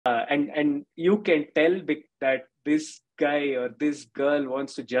and you can tell that this guy or this girl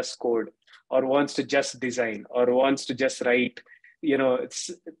wants to just code, or wants to just design, or wants to just write.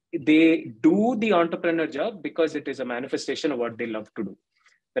 They do the entrepreneur job because it is a manifestation of what they love to do,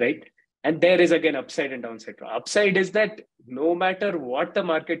 right? And there is again upside and downside. Upside is that no matter what the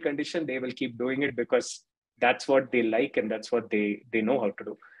market condition, they will keep doing it because that's what they like and that's what they know how to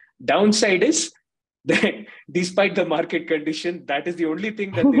do. Downside is that despite the market condition, that is the only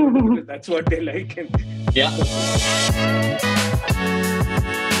thing that they do because that's what they like. And yeah.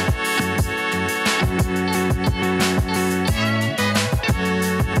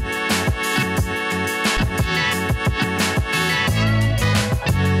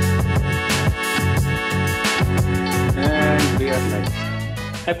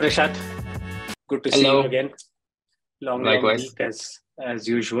 Hi, Prashanth. Good to see you again. Long week as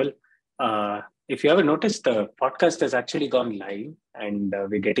usual. If you haven't noticed, the podcast has actually gone live and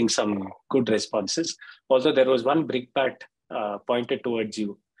we're getting some good responses. Although there was one brickbat pointed towards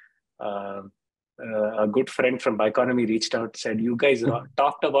you. A good friend from Bioeconomy reached out, said, you guys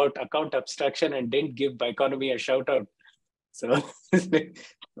talked about account abstraction and didn't give Bioeconomy a shout out. So,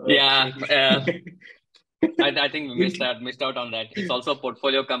 yeah. I think we missed out on that. It's also a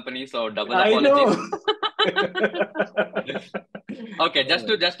portfolio company, so double apologies. Okay, just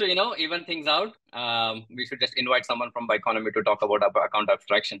to even things out, we should just invite someone from Bioeconomy to talk about account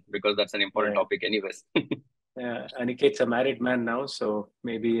abstraction because that's an important topic, anyways. Yeah, Aniket's a married man now, so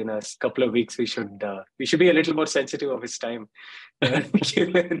maybe in a couple of weeks we should be a little more sensitive of his time. No,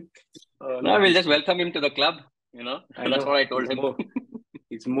 we'll just welcome him to the club. That's what I told him.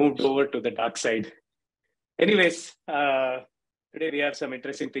 He's moved over to the dark side. Anyways, today we have some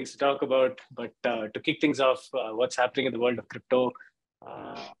interesting things to talk about, but to kick things off, what's happening in the world of crypto,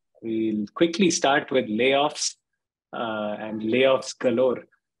 we'll quickly start with layoffs and layoffs galore.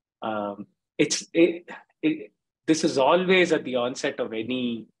 This is always at the onset of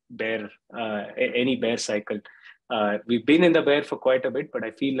any bear cycle. We've been in the bear for quite a bit, but I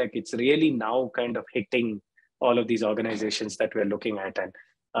feel like it's really now kind of hitting all of these organizations that we're looking at. And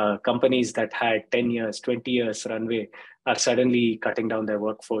companies that had 10 years, 20 years runway are suddenly cutting down their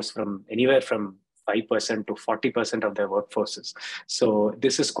workforce from anywhere from 5% to 40% of their workforces. So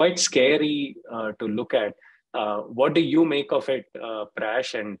this is quite scary to look at. What do you make of it,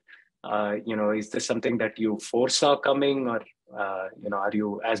 Prash? And, is this something that you foresaw coming, or, are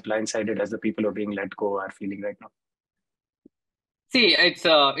you as blindsided as the people who are being let go are feeling right now? See, it's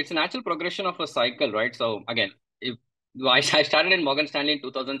a natural progression of a cycle, right? So again, I started in Morgan Stanley in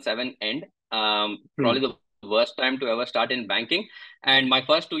 2007 end, probably the worst time to ever start in banking. And my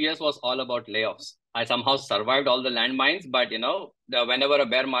first 2 years was all about layoffs. I somehow survived all the landmines, but whenever a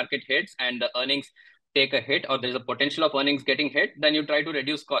bear market hits and the earnings take a hit, or there's a potential of earnings getting hit, then you try to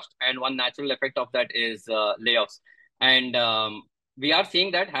reduce cost. And one natural effect of that is layoffs. And we are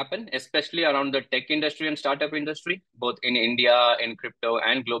seeing that happen, especially around the tech industry and startup industry, both in India, in crypto,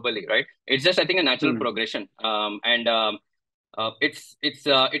 and globally, right? It's just, I think, a natural progression.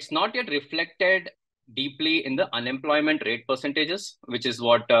 It's not yet reflected deeply in the unemployment rate percentages, which is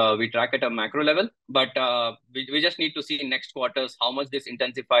what we track at a macro level. But we just need to see in next quarters how much this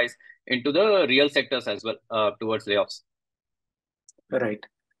intensifies into the real sectors as well towards layoffs. Right.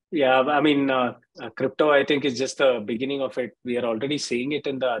 Yeah, I mean, crypto, I think, is just the beginning of it. We are already seeing it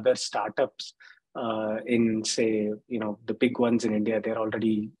in the other startups in, say, the big ones in India. They're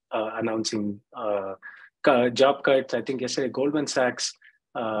already announcing job cuts. I think yesterday Goldman Sachs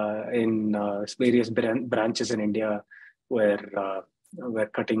in various branches in India were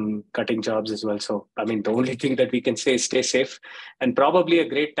cutting jobs as well. So, I mean, the only thing that we can say is stay safe, and probably a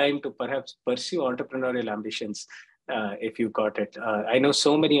great time to perhaps pursue entrepreneurial ambitions. If you got it. I know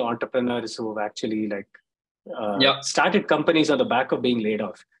so many entrepreneurs who have actually started companies on the back of being laid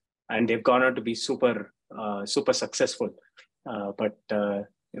off, and they've gone on to be super successful. But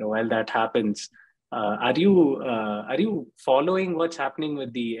while that happens, are you following what's happening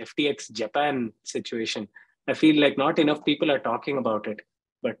with the FTX Japan situation? I feel like not enough people are talking about it.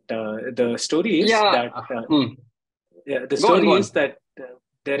 But the story is that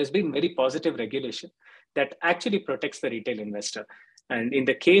there has been very positive regulation that actually protects the retail investor. And in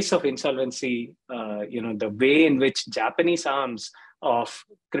the case of insolvency, the way in which Japanese arms of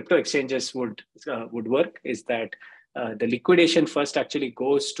crypto exchanges would work is that the liquidation first actually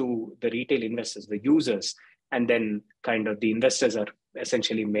goes to the retail investors, the users, and then kind of the investors are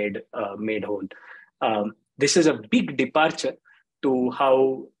essentially made whole. This is a big departure to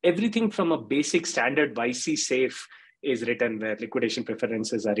how everything from a basic standard YC safe is written, where liquidation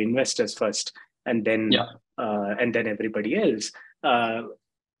preferences are investors first, and then everybody else.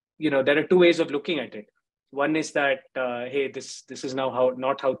 there are two ways of looking at it. One is that, hey, this is now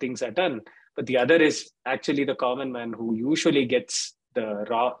not how things are done. But the other is actually the common man who usually gets the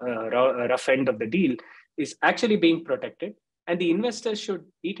rough end of the deal is actually being protected. And the investors should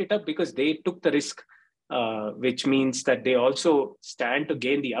eat it up because they took the risk, which means that they also stand to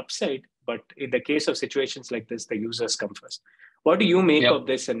gain the upside. But in the case of situations like this, the users come first. What do you make of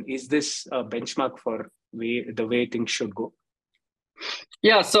this? And is this a benchmark for the way things should go?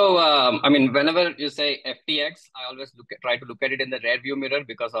 Yeah, so I mean, whenever you say FTX, I always try to look at it in the rear view mirror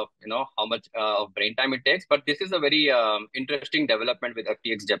because of how much of brain time it takes. But this is a very interesting development with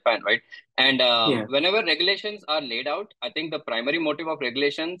FTX Japan, right? And whenever regulations are laid out, I think the primary motive of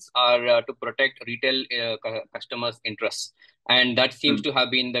regulations are to protect retail customers' interests, and that seems to have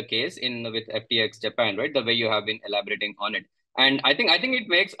been the case with FTX Japan, right? The way you have been elaborating on it. And I think it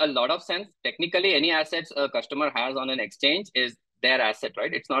makes a lot of sense. Technically, any assets a customer has on an exchange is their asset,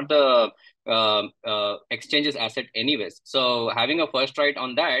 right? It's not the exchange's asset anyways. So having a first right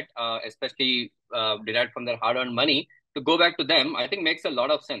on that, especially derived from their hard-earned money, to go back to them, I think makes a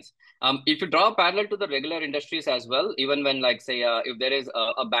lot of sense. If you draw a parallel to the regular industries as well, even when like say if there is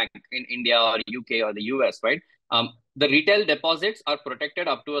a bank in India or UK or the US, right? The retail deposits are protected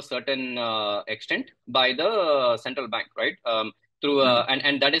up to a certain extent by the central bank, right? Through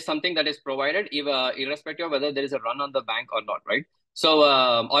and that is something that is provided irrespective of whether there is a run on the bank or not, right? So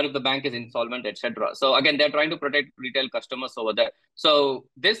or if the bank is insolvent, etc. So again, they're trying to protect retail customers over there. So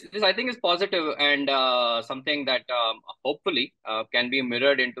this I think is positive and something that hopefully can be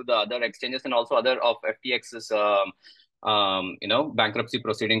mirrored into the other exchanges and also other of FTX's bankruptcy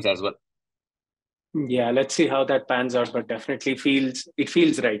proceedings as well. Yeah, let's see how that pans out, but definitely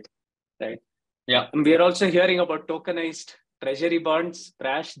feels right. Yeah. We are also hearing about tokenized treasury bonds.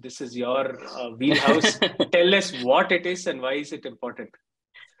 Prash, this is your wheelhouse. Tell us what it is and why is it important?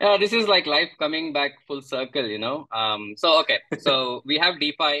 This is like life coming back full circle, So we have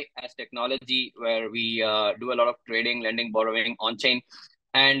DeFi as technology where we do a lot of trading, lending, borrowing on chain.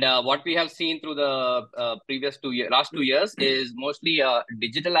 And what we have seen through the last 2 years is mostly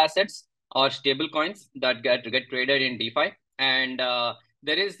digital assets or stable coins that get traded in DeFi. And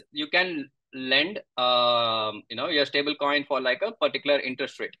you can lend, your stable coin for like a particular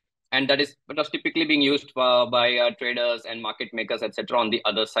interest rate. And that is typically being used by traders and market makers, etc. on the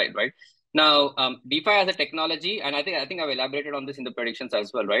other side, right? Now, DeFi as a technology, and I think I've elaborated on this in the predictions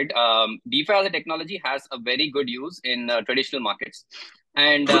as well, right? DeFi as a technology has a very good use in traditional markets.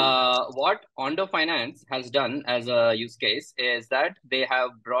 And what Ondo Finance has done as a use case is that they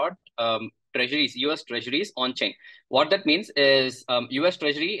have brought treasuries, US treasuries on chain. What that means is US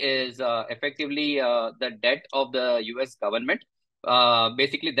treasury is effectively the debt of the US government.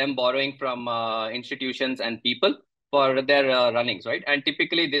 Basically them borrowing from institutions and people for their runnings, right? And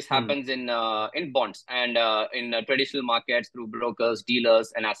typically this happens in bonds and in traditional markets through brokers,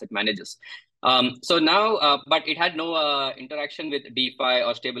 dealers, and asset managers. So now, but it had no interaction with DeFi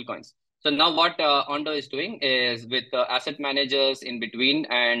or stable coins. So now what Ondo is doing is with asset managers in between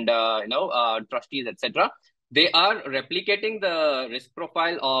and trustees, etc. They are replicating the risk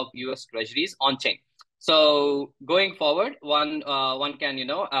profile of US treasuries on chain. So going forward, one can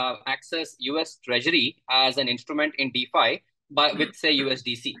access US Treasury as an instrument in DeFi with say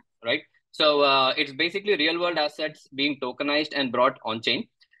USDC, right? So it's basically real world assets being tokenized and brought on chain.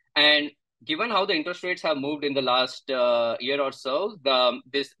 And given how the interest rates have moved in the last year or so, the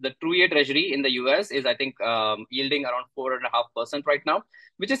 2-year Treasury in the US is I think yielding around 4.5% right now,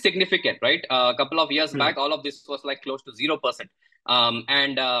 which is significant, right? A couple of years back, all of this was like close to 0%.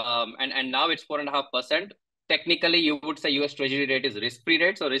 And now it's 4.5%. Technically, you would say US Treasury rate is risk-free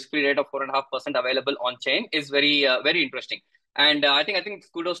rate. So risk-free rate of 4.5% available on chain is very very interesting. And I think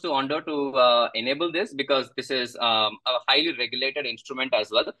kudos to Ondo to enable this because this is a highly regulated instrument as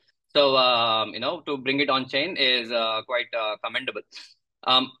well. So to bring it on chain is quite commendable.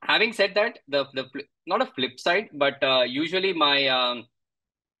 Having said that, the not a flip side, but usually my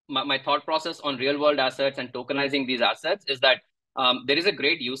thought process on real world assets and tokenizing these assets is that there is a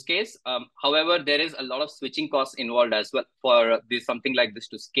great use case. However, there is a lot of switching costs involved as well for something like this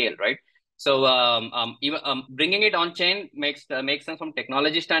to scale, right? So even bringing it on chain makes sense from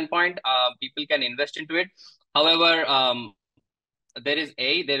technology standpoint. People can invest into it. However, there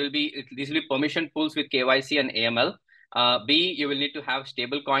will be permission pools with KYC and AML. B, you will need to have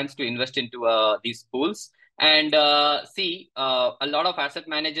stable coins to invest into these pools. And C, a lot of asset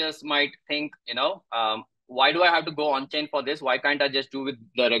managers might think, why do I have to go on chain for this? Why can't I just do with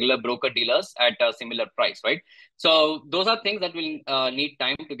the regular broker dealers at a similar price, right? So those are things that will need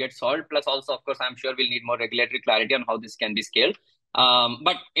time to get solved. Plus, also, of course, I'm sure we'll need more regulatory clarity on how this can be scaled.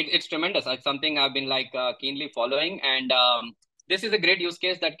 But it's tremendous. It's something I've been like keenly following, and this is a great use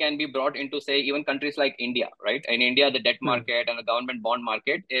case that can be brought into, say, even countries like India, right? In India, the debt market and the government bond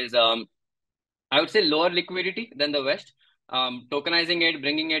market is I would say lower liquidity than the West. Tokenizing it,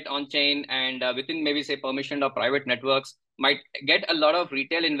 bringing it on chain, and within maybe say permissioned or private networks might get a lot of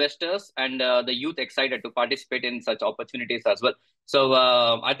retail investors and the youth excited to participate in such opportunities as well. So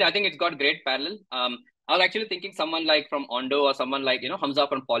I think it's got great parallel. I was actually thinking someone like from Ondo or someone like Hamza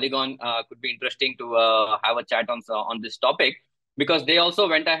from Polygon could be interesting to have a chat on this topic, because they also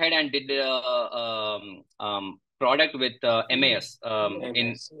went ahead and did product with MAS in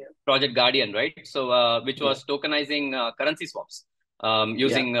MS, yeah. Project Guardian, right? So, which was tokenizing currency swaps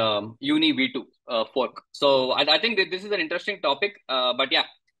using Uni V2 fork. So, I think that this is an interesting topic. But yeah,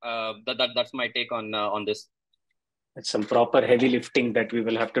 that's my take on this. It's some proper heavy lifting that we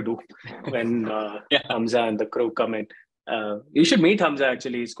will have to do when Yeah. Hamza and the crew come in. You should meet Hamza,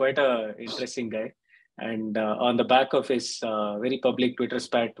 actually. He's quite a interesting guy. And on the back of his very public Twitter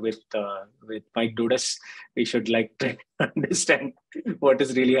spat with Mike Dudas, we should like to understand what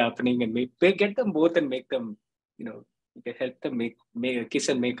is really happening and get them both and make them, we can help them make kiss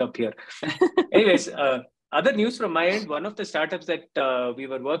and make up here. Anyways, other news from my end, one of the startups that we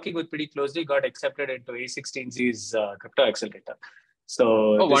were working with pretty closely got accepted into A16Z's crypto accelerator.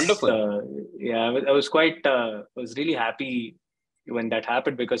 So wonderful. I was was really happy when that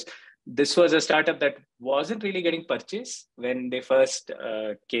happened, because this was a startup that wasn't really getting purchased when they first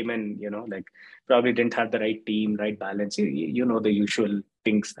came in, like probably didn't have the right team, right balance. You know, the usual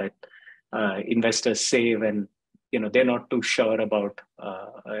things that investors say when, they're not too sure about,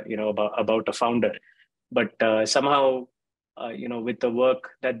 about a founder. But somehow, with the work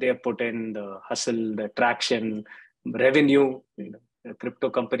that they have put in, the hustle, the traction, revenue, a crypto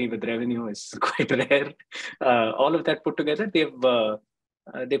company with revenue is quite rare. All of that put together,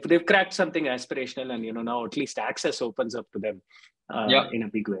 they've cracked something aspirational, and now at least access opens up to them in a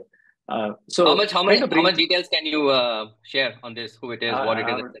big way. How much details can you share on this? Who it is, what it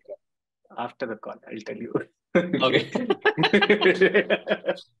is, etc. After the call, I'll tell you. Okay.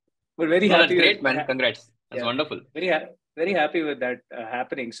 We're very happy. That's great, man. Congrats. That's wonderful. Very happy with that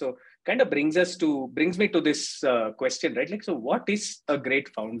happening. So kind of brings me to this question, right? Like, so what is a great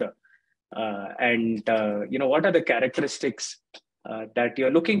founder? And what are the characteristics that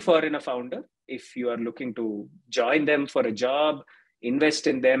you're looking for in a founder if you are looking to join them for a job, invest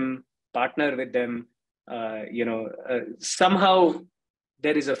in them, partner with them? Somehow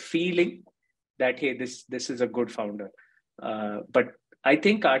there is a feeling that, hey, this is a good founder. But I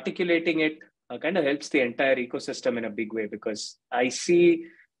think articulating it kind of helps the entire ecosystem in a big way, because I see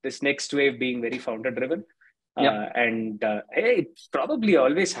this next wave being very founder driven. And it probably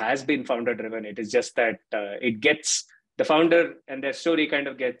always has been founder driven. It is just that it gets the founder and their story kind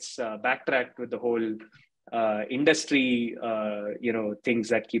of gets backtracked with the whole industry, things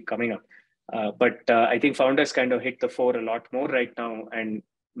that keep coming up. But I think founders kind of hit the fore a lot more right now. And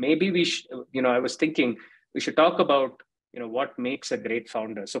maybe I was thinking we should talk about, what makes a great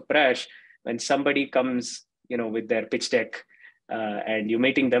founder. So Prash, when somebody comes, with their pitch deck and you're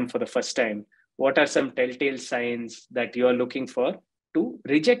meeting them for the first time, what are some telltale signs that you are looking for to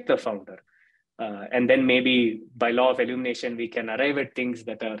reject the founder? And then maybe by law of elimination, we can arrive at things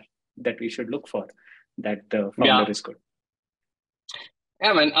that we should look for, that the founder is good.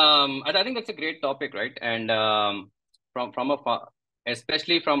 Yeah, man. I think that's a great topic, right? And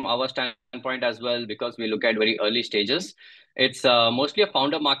especially from our standpoint as well, because we look at very early stages, it's mostly a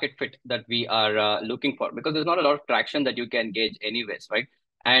founder market fit that we are looking for, because there's not a lot of traction that you can gauge anyways, right?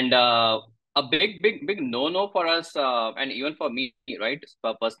 And a big no-no for us, and even for me, right,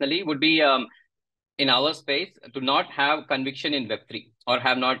 personally, would be in our space to not have conviction in Web3, or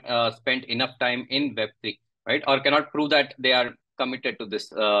have not spent enough time in Web3, right? Or cannot prove that they are committed to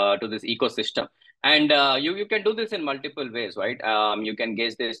this ecosystem. And you can do this in multiple ways, right? You can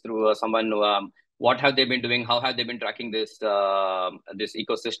gauge this through someone who, what have they been doing? How have they been tracking this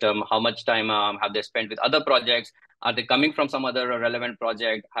ecosystem? How much time have they spent with other projects? Are they coming from some other relevant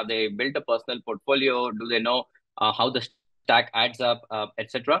project? Have they built a personal portfolio? Do they know how the stack adds up,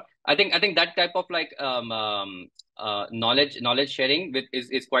 etc. I think that type of like knowledge sharing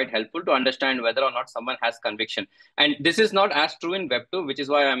is quite helpful to understand whether or not someone has conviction. And this is not as true in Web2, which is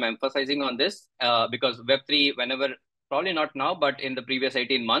why I'm emphasizing on this, because Web3, whenever, probably not now, but in the previous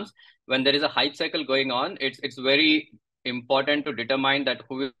 18 months, when there is a hype cycle going on, it's very important to determine that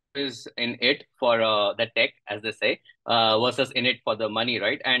who is in it for the tech, as they say, versus in it for the money,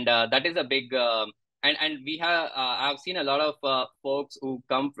 right? And that is a big and we have I've seen a lot of folks who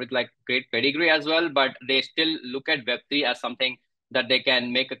come with like great pedigree as well, but they still look at Web3 as something that they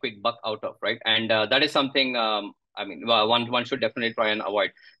can make a quick buck out of, right? And that is something one should definitely try and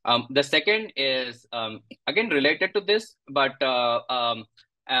avoid. The second is again related to this, but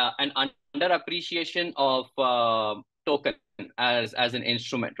an underappreciation of token as an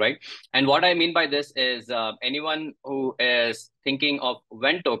instrument, right? And what I mean by this is anyone who is thinking of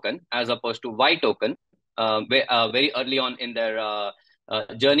when token as opposed to why token very early on in their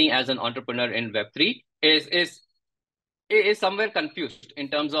journey as an entrepreneur in Web3 is somewhere confused in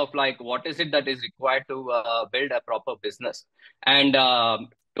terms of like what is it that is required to build a proper business. And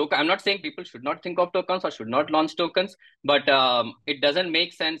I'm not saying people should not think of tokens or should not launch tokens, but it doesn't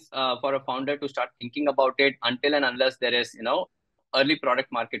make sense for a founder to start thinking about it until and unless there is early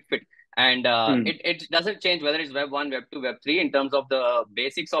product market fit. And it doesn't change whether it's Web 1, Web 2, Web 3 in terms of the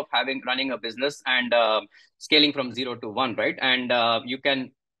basics of running a business and scaling from 0 to 1, right? And you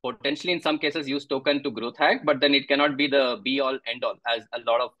can potentially in some cases use token to growth hack, but then it cannot be the be all end all as a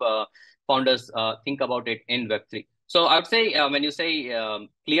lot of founders think about it in Web3. So I would say when you say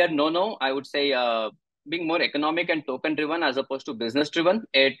clear no, I would say being more economic and token driven as opposed to business driven,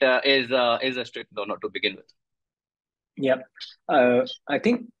 it is a strict no to begin with. Yeah, I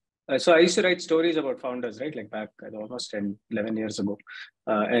think so. I used to write stories about founders, right? Like back almost 10, 11 years ago,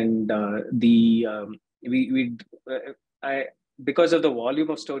 I because of the volume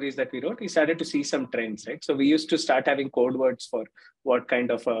of stories that we wrote, we started to see some trends, right? So we used to start having code words for what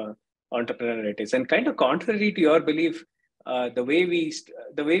kind of entrepreneur it is, and kind of contrary to your belief, the way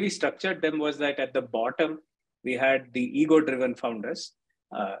we structured them was that at the bottom we had the ego-driven founders.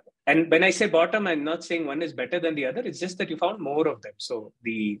 And when I say bottom, I'm not saying one is better than the other. It's just that you found more of them. So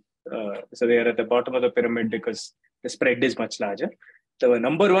they are at the bottom of the pyramid because the spread is much larger. The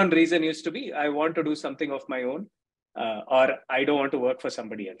number one reason used to be I want to do something of my own, or I don't want to work for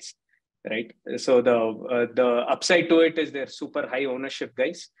somebody else, right? So the upside to it is they're super high ownership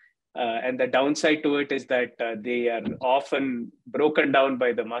guys, and the downside to it is that they are often broken down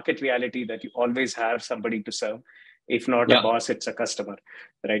by the market reality that you always have somebody to serve. If not a boss, it's a customer,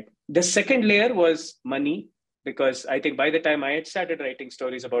 right? The second layer was money, because I think by the time I had started writing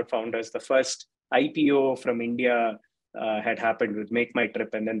stories about founders, the first IPO from India had happened with Make My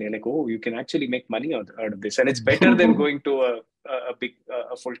Trip, and then they're like, oh, you can actually make money out of this, and it's better than going to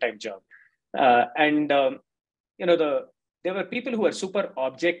a full-time job. There were people who were super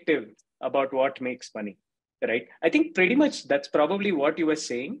objective about what makes money. Right. I think pretty much that's probably what you were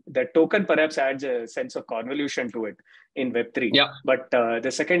saying. The token perhaps adds a sense of convolution to it in Web3. Yeah. But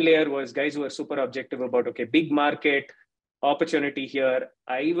the second layer was guys who are super objective about, okay, big market, opportunity here.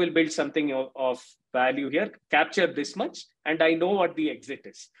 I will build something of value here, capture this much, and I know what the exit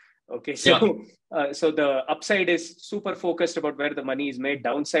is. Okay. So, so the upside is super focused about where the money is made.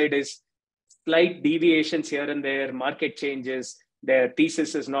 Downside is slight deviations here and there, market changes, their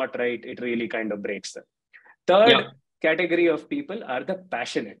thesis is not right. It really kind of breaks them. Third category of people are the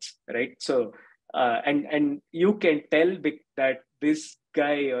passionates, right? So, and you can tell that this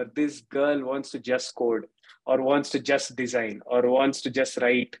guy or this girl wants to just code, or wants to just design, or wants to just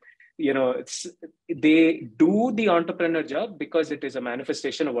write. They do the entrepreneur job because it is a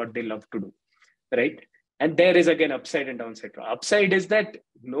manifestation of what they love to do, right? And there is again upside and downside. Upside is that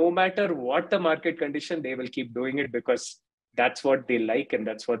no matter what the market condition, they will keep doing it because that's what they like and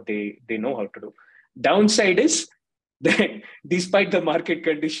that's what they know how to do. Downside is that despite the market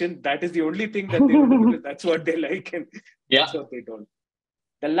condition, that is the only thing that they don't do because that's what they like and that's what they don't.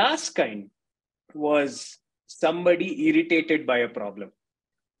 The last kind was somebody irritated by a problem,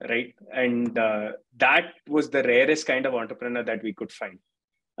 right? And that was the rarest kind of entrepreneur that we could find.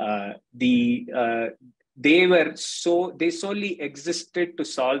 They solely existed to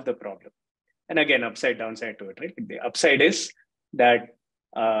solve the problem. And again, upside downside to it, right? The upside is that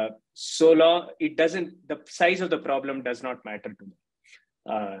so long the size of the problem does not matter to them.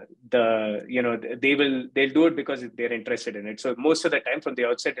 They'll do it because they're interested in it. So most of the time from the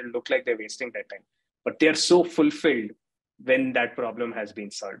outside, it'll look like they're wasting their time, but they're so fulfilled when that problem has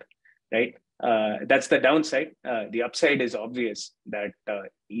been solved, right? That's the downside. The upside is obvious that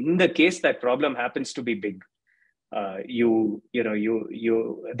in the case that problem happens to be big, the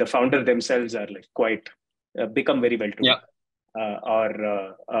founder themselves are like quite become very well to do.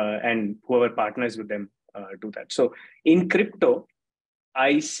 And whoever partners with them do that. So in crypto,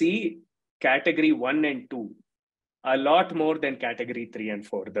 I see category 1 and 2 a lot more than category 3 and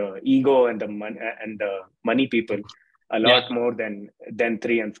 4. The ego and the money people a lot more than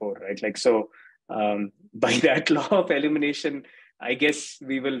 3 and 4, right? Like so, by that law of elimination, I guess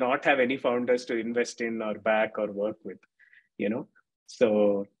we will not have any founders to invest in or back or work with.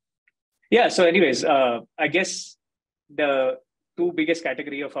 So yeah. So anyways, I guess the two biggest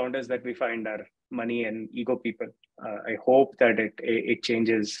category of founders that we find are money and ego people. I hope that it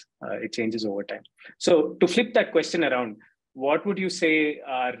changes. It changes over time. So to flip that question around, what would you say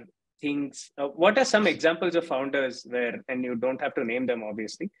are things? What are some examples of founders where, and you don't have to name them,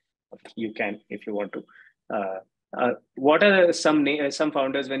 obviously, you can if you want to. What are some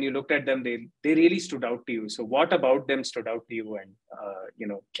founders when you looked at them, they really stood out to you? So what about them stood out to you? And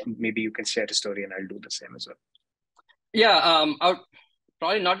maybe you can share a story, and I'll do the same as well. Yeah, I'll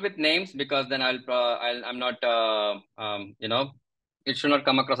probably not with names, because then I'm not it should not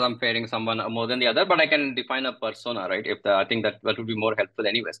come across I'm favoring someone more than the other, but I can define a persona, right? I think that would be more helpful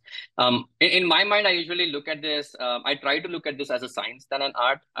anyways. In my mind, I usually look at this. I try to look at this as a science than an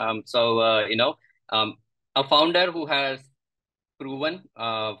art. A founder who has proven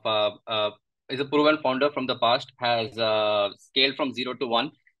is a proven founder from the past, has scaled from 0 to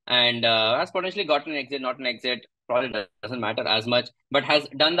 1, and has potentially gotten an exit, not an exit, probably doesn't matter as much, but has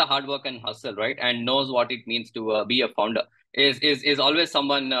done the hard work and hustle, right? And knows what it means to be a founder, is always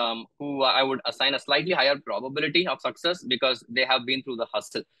someone who I would assign a slightly higher probability of success, because they have been through the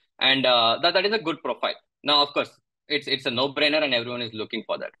hustle, and that is a good profile. Now, of course, it's a no-brainer, and everyone is looking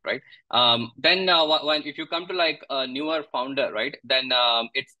for that, right? Then when if you come to like a newer founder, right, then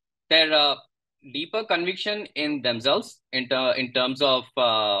it's their deeper conviction in themselves, in terms of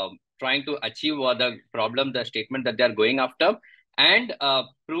trying to achieve the problem, the statement that they are going after, and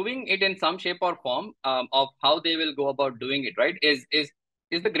proving it in some shape or form, of how they will go about doing it, right, is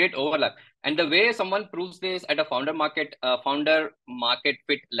the great overlap. And the way someone proves this at a founder market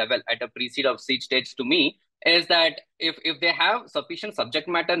fit level, at a pre-seed of seed stage, to me, is that if they have sufficient subject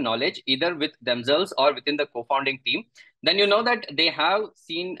matter knowledge, either with themselves or within the co-founding team, then you know that they have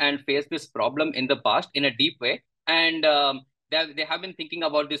seen and faced this problem in the past in a deep way, and they have been thinking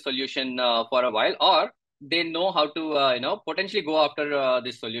about this solution for a while, or they know how to potentially go after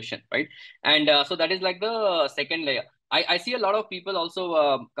this solution, right? And so that is like the second layer. I see a lot of people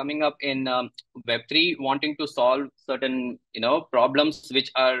also coming up in Web3, wanting to solve certain problems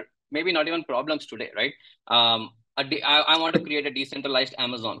which are maybe not even problems today, right? I want to create a decentralized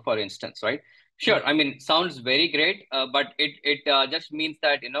Amazon, for instance, right? Sure, I mean, sounds very great, but it just means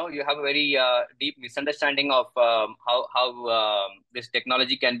that you have a very deep misunderstanding of how this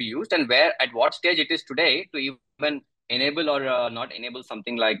technology can be used, and where at what stage it is today to even enable or not enable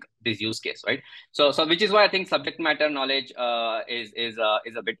something like this use case, right? So which is why I think subject matter knowledge is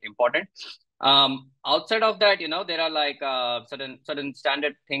a bit important. Outside of that, there are like certain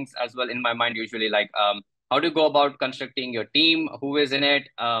standard things as well in my mind, usually, like how do you go about constructing your team, who is in it.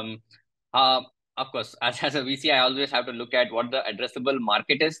 Uh, of course, as a VC, I always have to look at what the addressable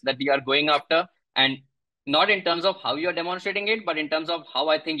market is that we are going after, and not in terms of how you're demonstrating it, but in terms of how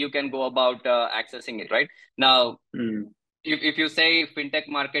I think you can go about accessing it, right? Now, if you say fintech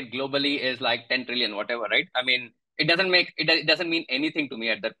market globally is like 10 trillion, whatever, right? I mean, it doesn't mean anything to me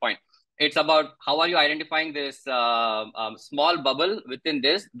at that point. It's about how are you identifying this small bubble within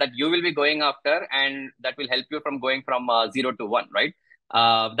this that you will be going after, and that will help you from going from 0 to 1, right?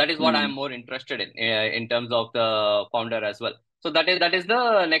 That is what I'm more interested in terms of the founder as well. So that is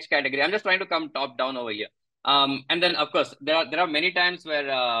the next category. I'm just trying to come top down over here. And then of course there are many times where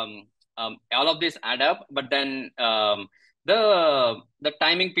all of this add up, but then the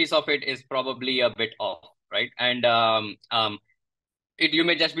timing piece of it is probably a bit off, right? And you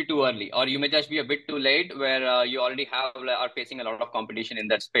may just be too early, or you may just be a bit too late, where you already are facing a lot of competition in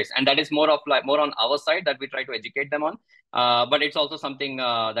that space, and that is more on our side that we try to educate them on. But it's also something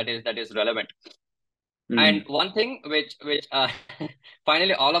that is relevant. And one thing which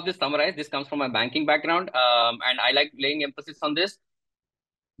finally, all of this summarized, this comes from my banking background, and I like laying emphasis on this.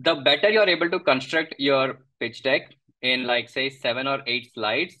 The better you're able to construct your pitch deck in, like, say, 7 or 8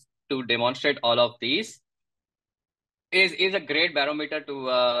 slides to demonstrate all of these, is a great barometer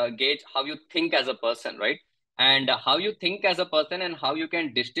to gauge how you think as a person, right? And how you think as a person, and how you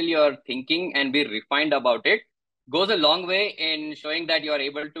can distill your thinking and be refined about it, goes a long way in showing that you are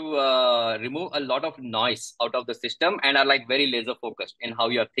able to remove a lot of noise out of the system, and are like very laser focused in how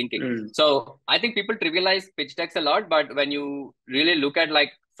you're thinking. So I think people trivialize pitch decks a lot, but when you really look at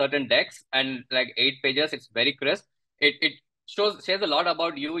like certain decks and like 8 pages, it's very crisp. It says a lot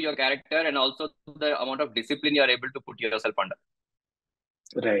about you, your character, and also the amount of discipline you're able to put yourself under.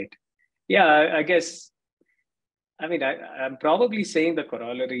 Right. Yeah, I guess. I mean, I'm probably saying the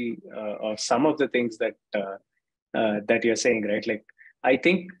corollary of some of the things that that you're saying, right? Like, I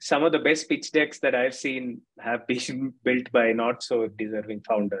think some of the best pitch decks that I've seen have been built by not so deserving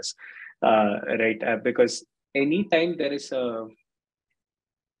founders, right? Because anytime there's a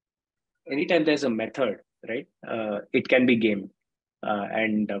method, right, it can be gamed.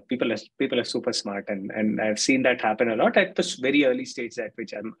 and people are super smart, and I've seen that happen a lot at the very early stage at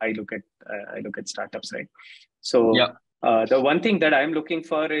which I look at startups, right? So Yeah. the one thing that I'm looking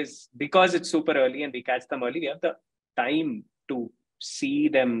for is, because it's super early and we catch them early, we have the time to see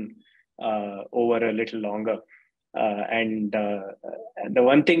them over a little longer. And the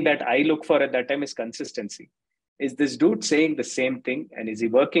one thing that I look for at that time is consistency. Is this dude saying the same thing, and is he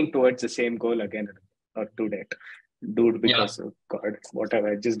working towards the same goal again, or today? Dude, Yeah. because oh God,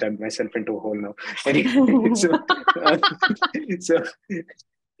 whatever, I just dug myself into a hole now. Anyway, uh, so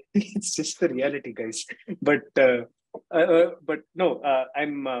it's just the reality, guys. But no,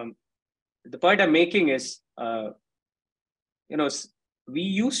 I'm the point I'm making is, you know, we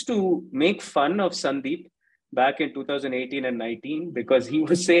used to make fun of Sandeep back in 2018 and 19 because he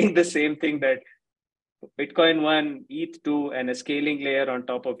was saying the same thing, that Bitcoin 1, ETH 2, and a scaling layer on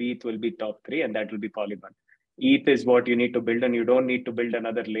top of ETH will be top 3, and that will be Polygon. ETH is what you need to build, and you don't need to build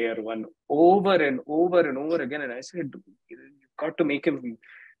another layer one over and over and over again. And I said, you've got to make him,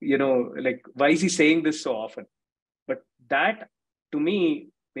 like, why is he saying this so often? But that, to me,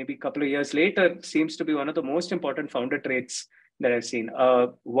 maybe a couple of years later, seems to be one of the most important founder traits that I've seen.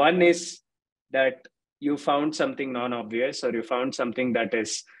 One is that you found something non-obvious, or you found something that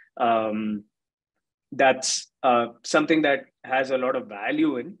is something that has a lot of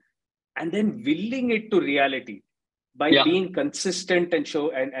value in, and then willing it to reality by Yeah. being consistent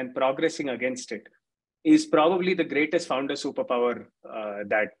and progressing against it is probably the greatest founder superpower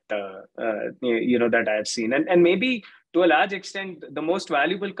that I have seen, and maybe to a large extent the most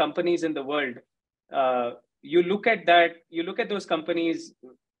valuable companies in the world. You look at those companies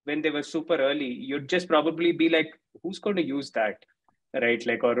when they were super early. You'd just probably be like, who's going to use that, right?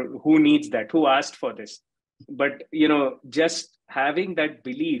 Like, or who needs that? Who asked for this? But just having that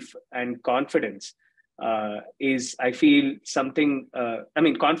belief and confidence is, I feel, something.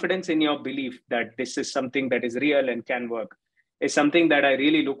 Confidence in your belief that this is something that is real and can work is something that I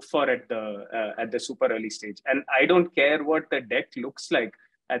really look for at the super early stage. And I don't care what the deck looks like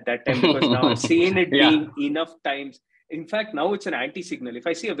at that time, because now I've seen it Yeah. being enough times. In fact, now it's an anti-signal. If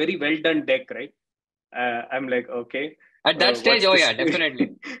I see a very well done deck, right, I'm like, okay, At that stage, what's oh the yeah,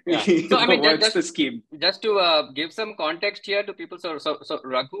 definitely. Yeah. So I mean, what's the scheme? just to give some context here to people. So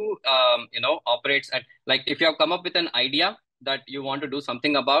Raghu, operates at, like, if you have come up with an idea that you want to do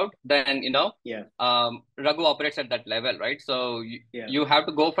something about, then Yeah, Raghu operates at that level, right? So yeah. you have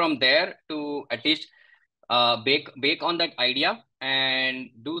to go from there to at least bake on that idea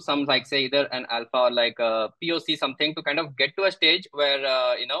and do some, like, say, either an alpha or like a POC, something to kind of get to a stage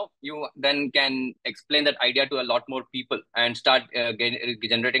where you then can explain that idea to a lot more people and start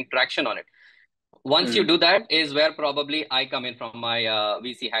generating traction on it. Once you do that is where probably I come in from my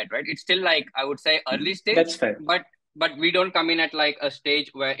VC hat, right? It's still, like, I would say, early stage, That's fair. but we don't come in at like a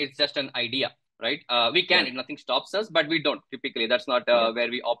stage where it's just an idea, right? We can, Yeah, nothing stops us, but we don't typically. That's not yeah. where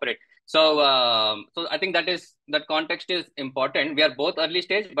we operate. So I think that context is important. We are both early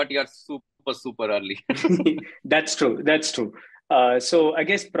stage, but you are super early. That's true. That's true. So I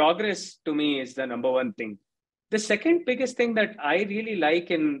guess progress to me is the number one thing. The second biggest thing that I really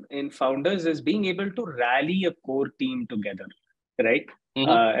like in founders is being able to rally a core team together, right? Mm-hmm.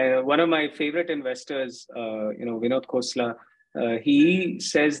 And one of my favorite investors, Vinod Khosla, he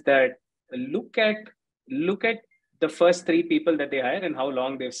says that look at look at the first three people that they hire and how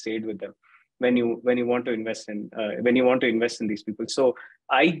long they've stayed with them when you want to invest in these people. So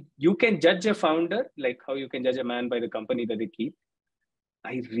you can judge a founder like how you can judge a man by the company that they keep.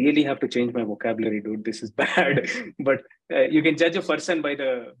 I really have to change my vocabulary, dude. This is bad. But you can judge a person by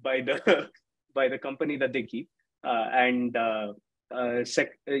the company that they keep, and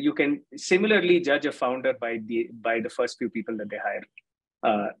you can similarly judge a founder by the first few people that they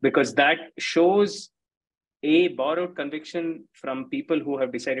hire, because that shows a borrowed conviction from people who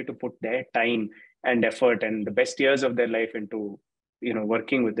have decided to put their time and effort and the best years of their life into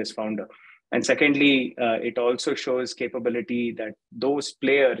working with this founder. And secondly, it also shows capability that those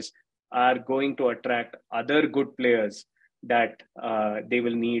players are going to attract other good players that they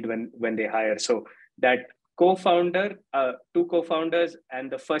will need when they hire. So that co-founder, two co-founders, and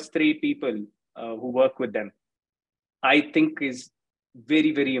the first three people who work with them, I think is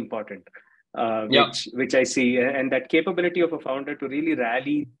very, very important, Yeah. which I see, and that capability of a founder to really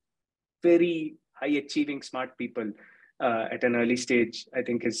rally very high achieving smart people at an early stage, I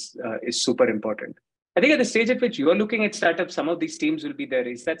think is super important. I think at the stage at which you are looking at startups, some of these teams will be there.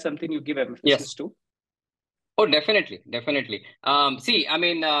 Is that something you give Yes. emphasis to? Oh, definitely. See, I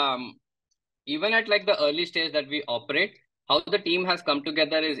mean, even at like the early stage that we operate, how the team has come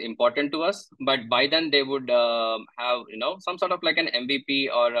together is important to us, but by then they would have, some sort of like an MVP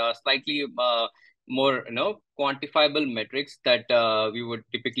or slightly more, quantifiable metrics that we would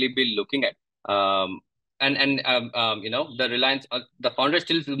typically be looking at. The reliance, the founder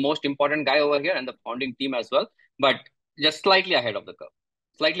still is the most important guy over here, and the founding team as well, but just slightly ahead of the curve,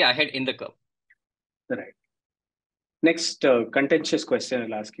 slightly ahead in the curve. Right. Next contentious question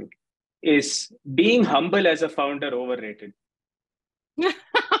I'll ask you is: being humble as a founder overrated?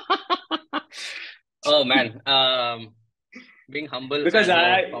 Oh man, being humble Because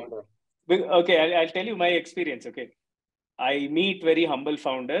as a founder. okay, I'll tell you my experience. Okay, I meet very humble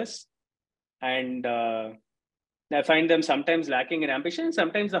founders, and I find them sometimes lacking in ambition.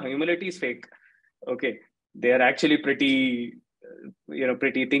 Sometimes the humility is fake. Okay, they are actually pretty,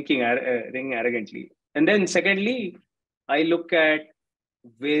 pretty thinking arrogantly. And then secondly, I look at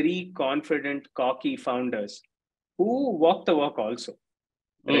very confident, cocky founders who walk the walk also,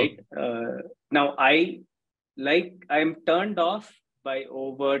 right? Now I'm turned off by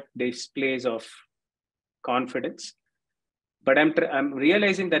overt displays of confidence, but I'm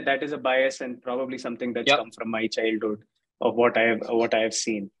realizing that is a bias and probably something that's come from my childhood of what I have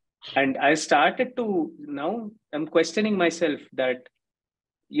seen. And I started to now I'm questioning myself that,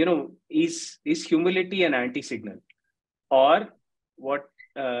 is humility an anti-signal, or what?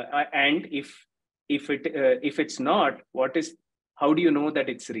 And if it's not, how do you know that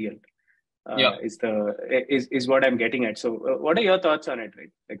it's real? Is what I'm getting at. So, what are your thoughts on it?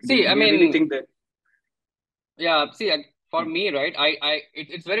 Right? Like, do you really think that? Yeah, see, for me, right,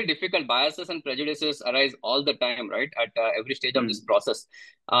 it's very difficult. Biases and prejudices arise all the time, right, at every stage of this process.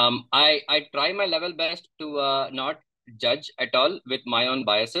 I try my level best to not judge at all with my own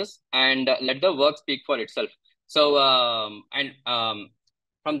biases and let the work speak for itself. So,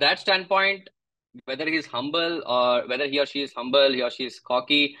 from that standpoint, whether he's humble or whether he or she is humble, he or she is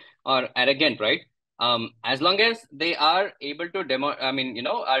cocky or arrogant, right? As long as they are able to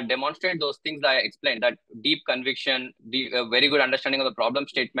demonstrate those things that I explained, that deep conviction, very good understanding of the problem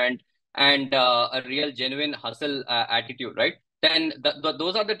statement, and a real genuine hustle attitude, right? Then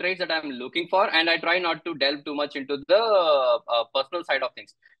those are the traits that I'm looking for, and I try not to delve too much into the personal side of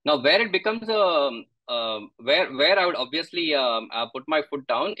things. Now, where it becomes where I would obviously put my foot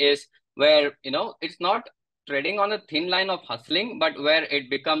down is where it's not treading on a thin line of hustling, but where it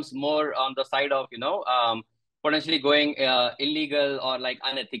becomes more on the side of potentially going illegal or like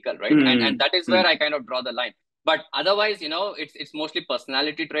unethical, right? And that is where I kind of draw the line. But otherwise, it's mostly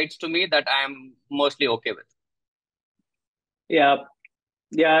personality traits to me that I'm mostly okay with. Yeah.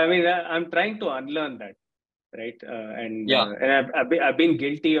 I mean, I'm trying to unlearn that, right? And I've been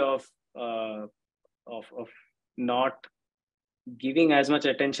guilty of not giving as much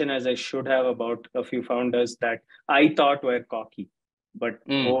attention as I should have about a few founders that I thought were cocky. But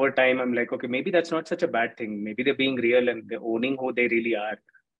over time, I'm like, okay, maybe that's not such a bad thing. Maybe they're being real and they're owning who they really are.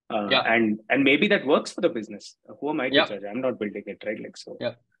 And maybe that works for the business. Who am I to judge? I'm not building it, right? Like, so.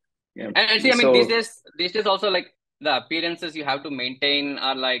 Yeah. And see, I mean, these days also, like, the appearances you have to maintain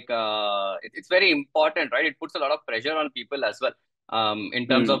are like, it's very important, right? It puts a lot of pressure on people as well. In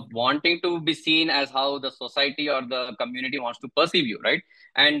terms of wanting to be seen as how the society or the community wants to perceive you, right?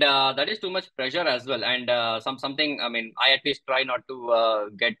 And that is too much pressure as well. And something, I mean, I at least try not to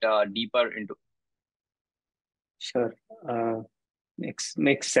get deeper into. Sure.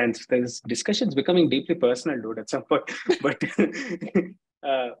 Makes sense. This discussion's becoming deeply personal, dude, at some point. But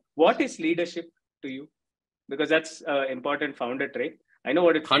what is leadership to you? Because that's an important founder trait. I know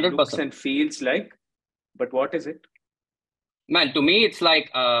what it 100%. Looks and feels like, but what is it? Man, to me, it's like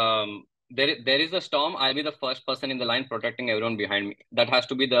there is a storm. I'll be the first person in the line protecting everyone behind me. That has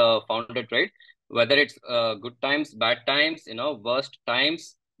to be the founder trait. Whether it's good times, bad times, worst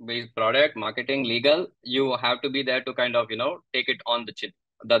times, with product, marketing, legal, you have to be there to kind of take it on the chin.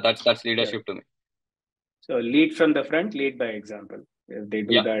 That's leadership to me. So lead from the front, lead by example. If they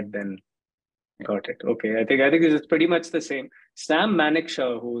do that, then got it. Okay, I think this is pretty much the same. Sam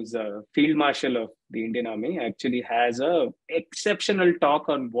Bankman, who's a field marshal of the Indian Army, actually has a exceptional talk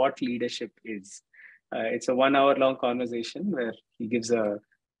on what leadership is. It's a 1 hour long conversation where he gives a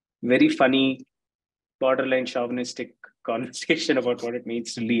very funny, borderline chauvinistic conversation about what it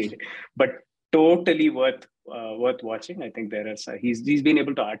means to lead, but totally worth watching. I think he's been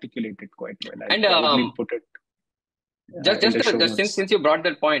able to articulate it quite well. And probably put it. Just since you brought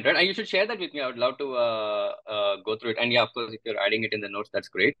that point, right? And you should share that with me. I would love to go through it. And yeah, of course, if you're adding it in the notes, that's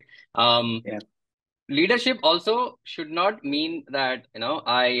great. Leadership also should not mean that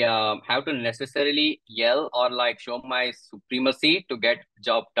I have to necessarily yell or like show my supremacy to get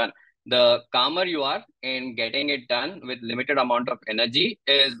job done. the calmer you are in getting it done with limited amount of energy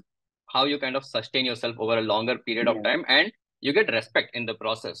is how you kind of sustain yourself over a longer period of time, and you get respect in the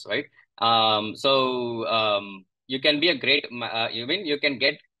process, right? You can be a great, you can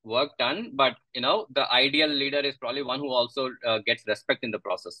get work done, but the ideal leader is probably one who also gets respect in the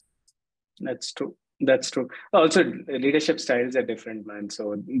process. That's true. That's true. Also, leadership styles are different, man.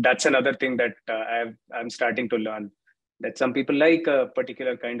 So that's another thing that I'm starting to learn. That some people like a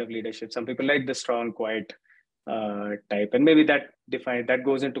particular kind of leadership. Some people like the strong, quiet type, and maybe that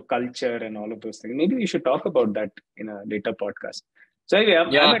goes into culture and all of those things. Maybe we should talk about that in a later podcast. So anyway,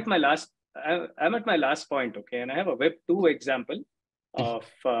 I'm at my last. I'm at my last point. Okay, and I have a Web2 example of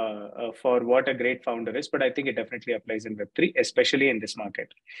for what a great founder is, but I think it definitely applies in Web3, especially in this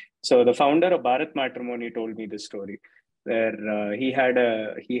market. So the founder of Bharat Matrimony told me this story, where he had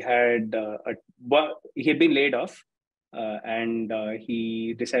been laid off, and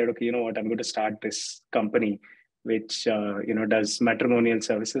he decided, okay, you know what, I'm going to start this company which does matrimonial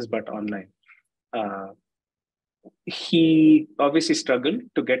services but online. He obviously struggled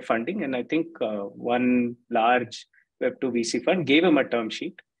to get funding, and I think one large Web2 VC fund gave him a term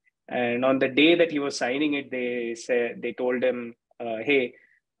sheet. And on the day that he was signing it, they told him, "Hey,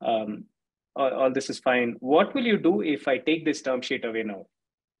 all this is fine. What will you do if I take this term sheet away now?"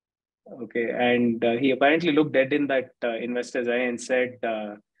 Okay, and he apparently looked dead in that investor's eye and said,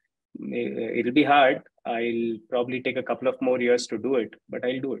 "It'll be hard. I'll probably take a couple of more years to do it, but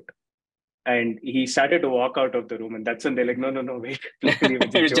I'll do it." And he started to walk out of the room, and that's when they're like, no, wait,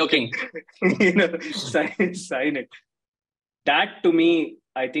 You're joking. sign it. That to me,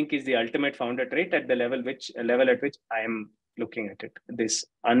 I think, is the ultimate founder trait at the level at which I am looking at it. This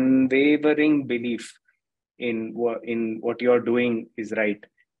unwavering belief in what you're doing is right,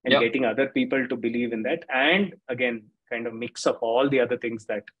 and getting other people to believe in that, and again, kind of mix of all the other things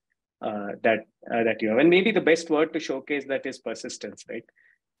that you have. And maybe the best word to showcase that is persistence, right?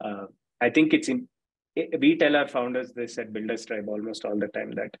 I think we tell our founders this at Builders Tribe almost all the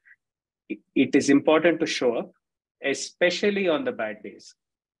time, that it is important to show up, especially on the bad days.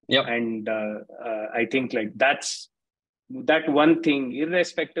 Yeah. And I think like that one thing,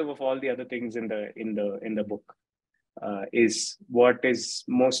 irrespective of all the other things in the book, is what is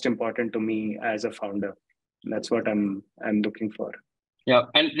most important to me as a founder. That's what I'm looking for. Yeah,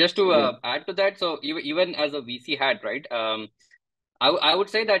 and just to add to that, so even as a VC hat, right? I would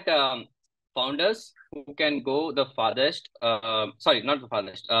say that founders who can go the farthest, sorry, not the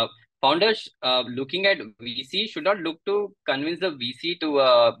farthest, founders looking at VC should not look to convince the VC to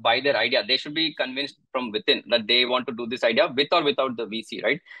buy their idea. They should be convinced from within that they want to do this idea with or without the VC,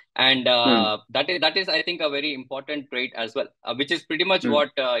 right? And that is, I think, a very important trait as well, which is pretty much what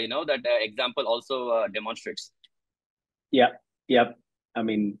that example also demonstrates. Yeah. I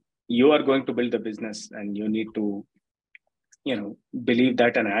mean, you are going to build a business, and you need to believe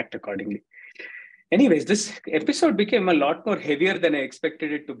that and act accordingly. Anyways, this episode became a lot more heavier than I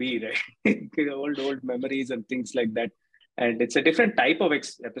expected it to be, right? old memories and things like that. And it's a different type of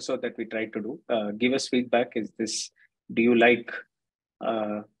episode that we try to do. Give us feedback. Do you like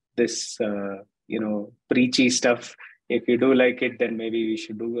this, preachy stuff? If you do like it, then maybe we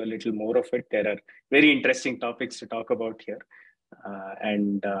should do a little more of it. There are very interesting topics to talk about here.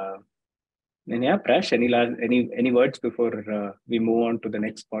 And yeah, Prash, any words before we move on to the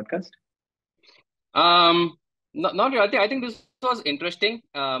next podcast? Not really. I think this was interesting.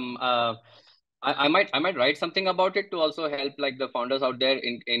 I might write something about it to also help like the founders out there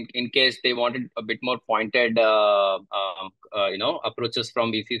in case they wanted a bit more pointed approaches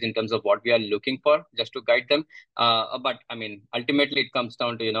from VCs in terms of what we are looking for, just to guide them. But I mean, ultimately it comes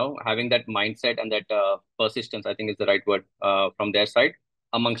down to having that mindset and that persistence, I think, is the right word from their side,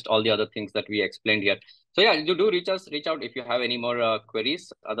 amongst all the other things that we explained here. So yeah, you do reach out if you have any more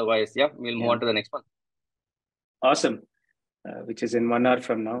queries. Otherwise, we'll move on to the next one. Awesome. Which is in 1 hour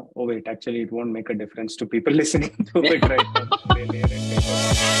from now. Oh wait, actually it won't make a difference to people listening to it right now.